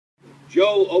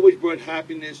Joe always brought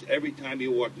happiness every time he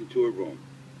walked into a room.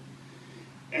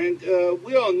 And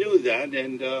we all knew that,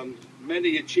 and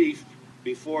many a chief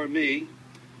before me,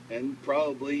 and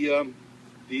probably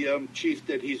the chief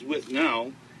that he's with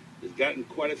now, has gotten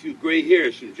quite a few gray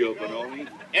hairs from Joe Buonome.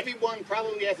 Everyone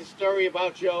probably has a story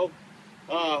about Joe.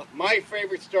 My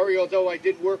favorite story, although I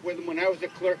did work with him when I was a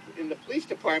clerk in the police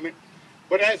department,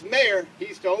 but as mayor, he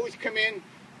used to always come in,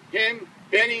 him,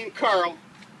 Benny, and Carl.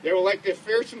 They were like the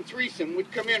fearsome threesome,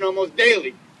 would come in almost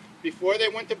daily before they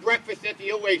went to breakfast at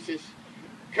the Oasis.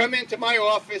 Come into my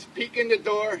office, peek in the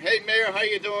door. Hey, Mayor, how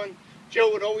you doing?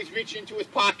 Joe would always reach into his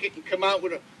pocket and come out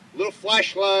with a little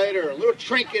flashlight or a little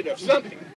trinket or something.